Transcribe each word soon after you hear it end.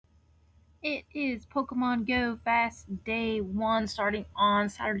It is PokémonGo Fest Day 1 starting on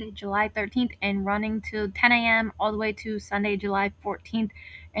Saturday, July 13th and running till 10 a.m. all the way to Sunday, July 14th.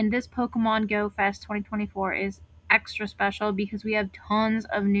 And this PokémonGo Fest 2024 is extra special because we have tons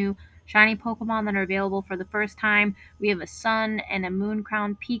of new shiny Pokemon that are available for the first time. We have a Sun and a Moon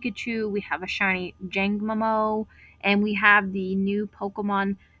Crown Pikachu, we have a shiny Jangmo, and we have the new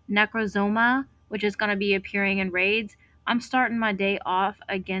Pokemon Necrozoma, which is going to be appearing in raids. I'm starting my day off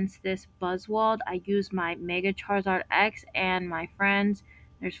against this Buzzwald. I use my Mega Charizard X, and my friends,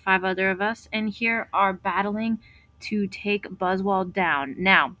 there's 5 other of us in here, are battling to take Buzzwald down.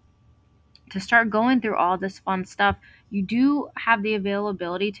 Now, to start going through all this fun stuff, you do have the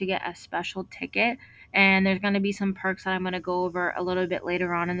availability to get a special ticket, and there's going to be some perks that I'm going to go over a little bit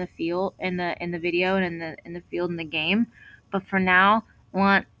later on in the field, in the video, and in the field in the game. But for now, I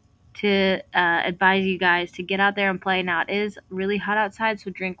want to advise you guys to get out there and play. Now, it is really hot outside,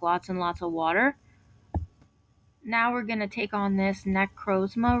 so drink lots and lots of water. Now we're going to take on this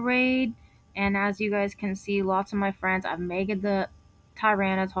Necrozma raid, and as you guys can see, lots of my friends, I've made the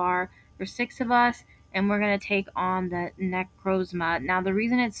Tyranitar. There's 6 of us, and we're going to take on the Necrozma. Now, the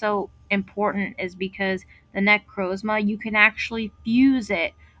reason it's so important is because the Necrozma, you can actually fuse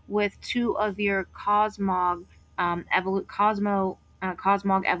it with 2 of your Cosmog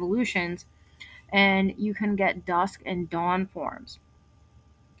evolutions, and you can get Dusk and Dawn forms.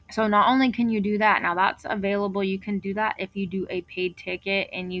 So not only can you do that, now that's available, you can do that if you do a paid ticket,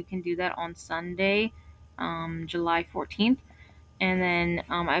 and you can do that on Sunday, July 14th. And then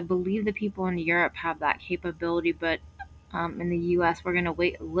I believe the people in Europe have that capability, but in the US we're going to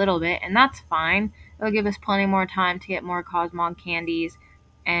wait a little bit, and that's fine. It'll give us plenty more time to get more Cosmog candies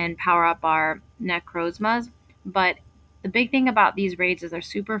and power up our Necrozmas. But the big thing about these raids is they're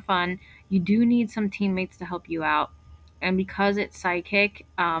super fun. You do need some teammates to help you out, and because it's psychic,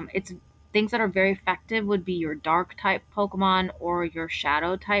 it's things that are very effective would be your dark type Pokemon or your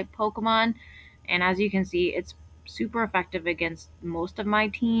shadow type Pokemon. And as you can see, it's super effective against most of my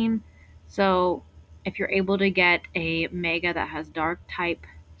team. So if you're able to get a Mega that has dark type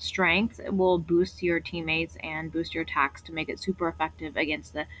strength, it will boost your teammates and boost your attacks to make it super effective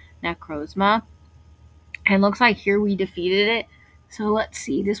against the Necrozma. And looks like here we defeated it. So let's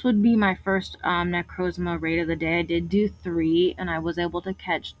see. This would be my first Necrozma raid of the day. I did do 3, and I was able to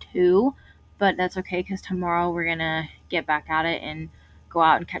catch 2, but that's okay because tomorrow we're gonna get back at it and go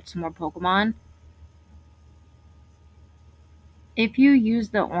out and catch some more Pokemon. If you use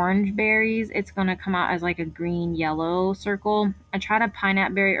the orange berries, it's gonna come out as like a green-yellow circle. I tried a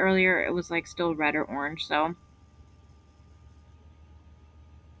pineapple berry earlier. It was like still red or orange, so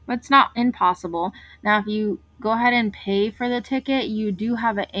it's not impossible. Now, if you go ahead and pay for the ticket, you do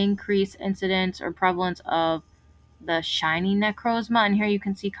have an increased incidence or prevalence of the shiny Necrozma, and here you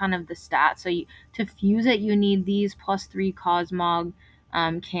can see kind of the stats. So to fuse it, you need these +3 Cosmog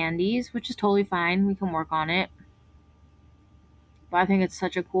candies, which is totally fine. We can work on it. But I think it's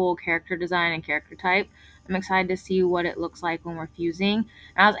such a cool character design and character type. I'm excited to see what it looks like when we're fusing.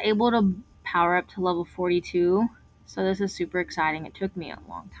 And I was able to power up to level 42, so this is super exciting. It took me a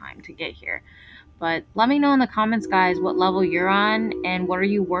long time to get here. But let me know in the comments, guys, what level you're on and what are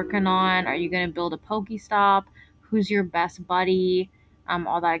you working on. Are you going to build a Pokestop? Who's your best buddy?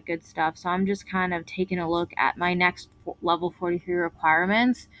 All that good stuff. So I'm just kind of taking a look at my next level 43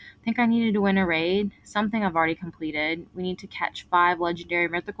 requirements. I think I needed to win a raid, something I've already completed. We need to catch 5 legendary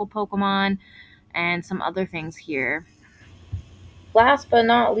mythical Pokemon and some other things here. Last but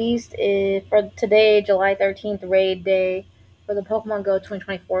not least, for today, July 13th raid day for the Pokemon Go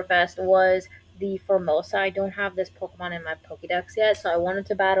 2024 Fest was the Formosa. I don't have this Pokemon in my Pokédex yet, so I wanted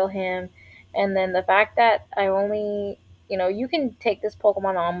to battle him. And then the fact that I only, you can take this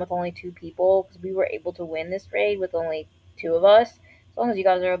Pokemon on with only 2 people, because we were able to win this raid with only 2 of us. As long as you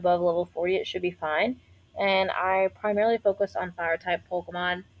guys are above level 40, it should be fine. And I primarily focused on Fire-type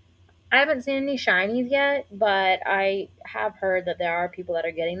Pokemon. I haven't seen any shinies yet, but I have heard that there are people that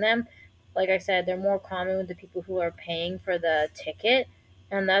are getting them. Like I said, they're more common with the people who are paying for the ticket,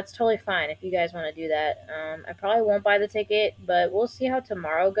 and that's totally fine if you guys want to do that. I probably won't buy the ticket, but we'll see how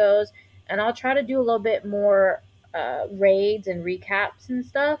tomorrow goes, and I'll try to do a little bit more raids and recaps and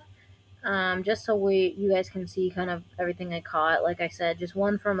stuff, just so you guys can see kind of everything I caught. Like I said, just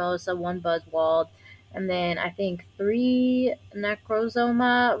 1 Formosa, 1 Buzzwald, and then I think 3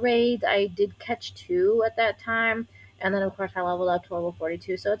 Necrozoma raids. I did catch 2 at that time. And then, of course, I leveled up to level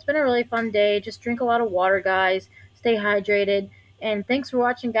 42. So it's been a really fun day. Just drink a lot of water, guys. Stay hydrated. And thanks for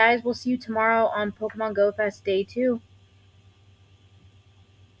watching, guys. We'll see you tomorrow on Pokemon Go Fest Day 2.